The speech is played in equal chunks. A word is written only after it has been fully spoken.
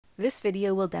This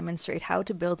video will demonstrate how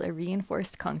to build a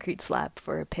reinforced concrete slab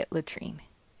for a pit latrine.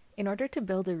 In order to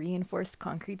build a reinforced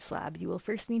concrete slab, you will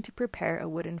first need to prepare a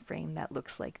wooden frame that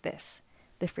looks like this.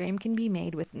 The frame can be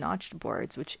made with notched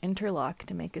boards which interlock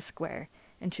to make a square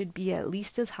and should be at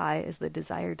least as high as the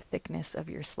desired thickness of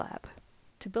your slab.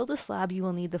 To build a slab, you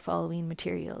will need the following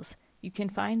materials. You can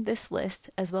find this list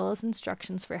as well as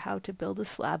instructions for how to build a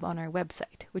slab on our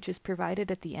website, which is provided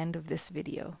at the end of this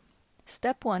video.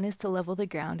 Step 1 is to level the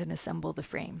ground and assemble the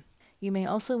frame. You may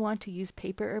also want to use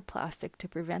paper or plastic to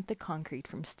prevent the concrete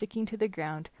from sticking to the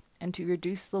ground and to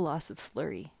reduce the loss of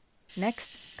slurry.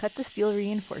 Next, cut the steel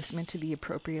reinforcement to the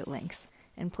appropriate lengths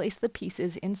and place the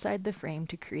pieces inside the frame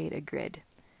to create a grid.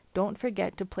 Don't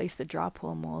forget to place the drop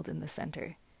hole mold in the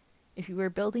center. If you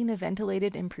are building a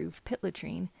ventilated improved pit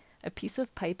latrine, a piece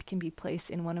of pipe can be placed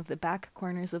in one of the back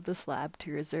corners of the slab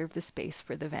to reserve the space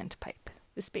for the vent pipe.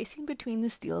 The spacing between the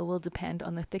steel will depend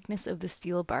on the thickness of the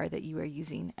steel bar that you are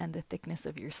using and the thickness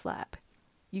of your slab.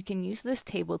 You can use this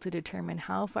table to determine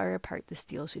how far apart the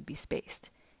steel should be spaced.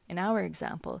 In our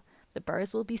example, the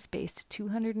bars will be spaced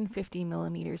 250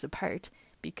 millimeters apart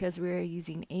because we are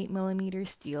using 8 millimeter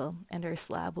steel and our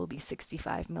slab will be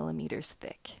 65 millimeters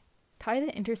thick. Tie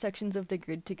the intersections of the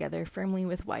grid together firmly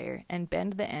with wire and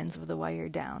bend the ends of the wire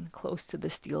down close to the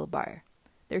steel bar.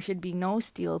 There should be no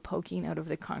steel poking out of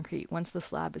the concrete once the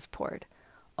slab is poured.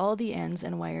 All the ends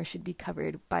and wire should be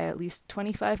covered by at least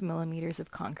 25 millimeters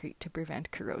of concrete to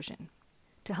prevent corrosion.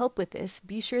 To help with this,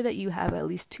 be sure that you have at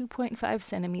least 2.5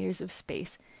 centimeters of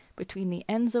space between the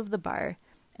ends of the bar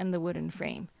and the wooden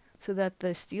frame, so that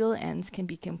the steel ends can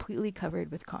be completely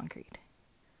covered with concrete.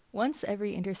 Once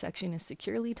every intersection is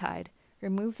securely tied,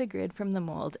 remove the grid from the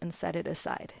mold and set it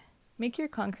aside. Make your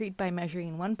concrete by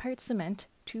measuring 1 part cement,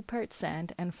 2 parts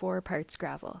sand, and 4 parts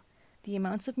gravel. The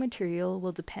amounts of material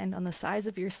will depend on the size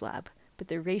of your slab, but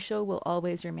the ratio will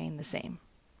always remain the same.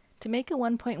 To make a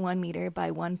 1.1 meter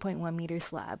by 1.1 meter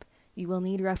slab, you will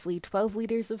need roughly 12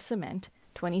 liters of cement,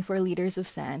 24 liters of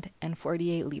sand, and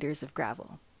 48 liters of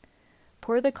gravel.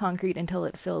 Pour the concrete until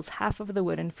it fills half of the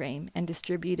wooden frame and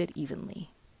distribute it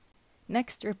evenly.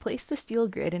 Next, replace the steel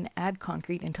grid and add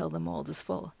concrete until the mold is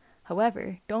full.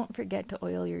 However, don't forget to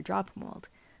oil your drop mold.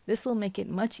 This will make it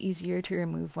much easier to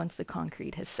remove once the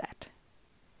concrete has set.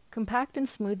 Compact and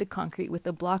smooth the concrete with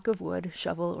a block of wood,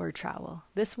 shovel, or trowel.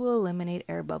 This will eliminate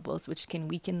air bubbles which can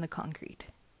weaken the concrete.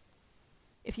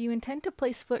 If you intend to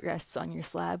place footrests on your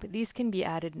slab, these can be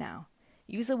added now.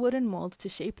 Use a wooden mold to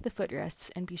shape the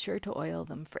footrests and be sure to oil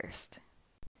them first.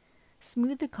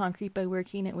 Smooth the concrete by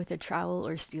working it with a trowel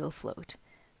or steel float.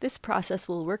 This process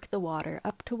will work the water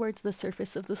up towards the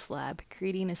surface of the slab,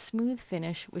 creating a smooth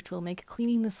finish which will make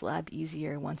cleaning the slab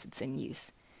easier once it's in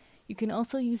use. You can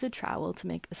also use a trowel to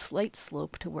make a slight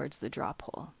slope towards the drop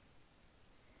hole.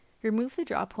 Remove the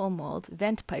drop hole mold,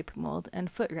 vent pipe mold, and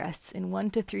footrests in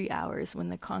 1 to 3 hours when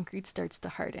the concrete starts to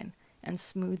harden, and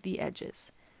smooth the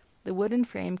edges. The wooden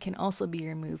frame can also be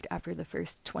removed after the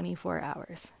first 24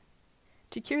 hours.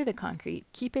 To cure the concrete,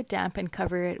 keep it damp and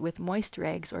cover it with moist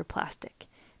rags or plastic.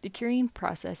 The curing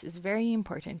process is very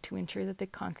important to ensure that the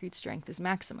concrete strength is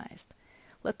maximized.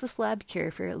 Let the slab cure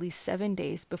for at least 7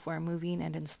 days before moving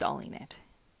and installing it.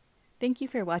 Thank you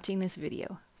for watching this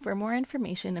video. For more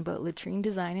information about latrine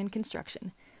design and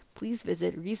construction, please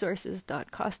visit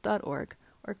resources.cawst.org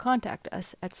or contact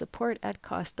us at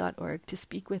support@cawst.org to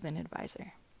speak with an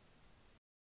advisor.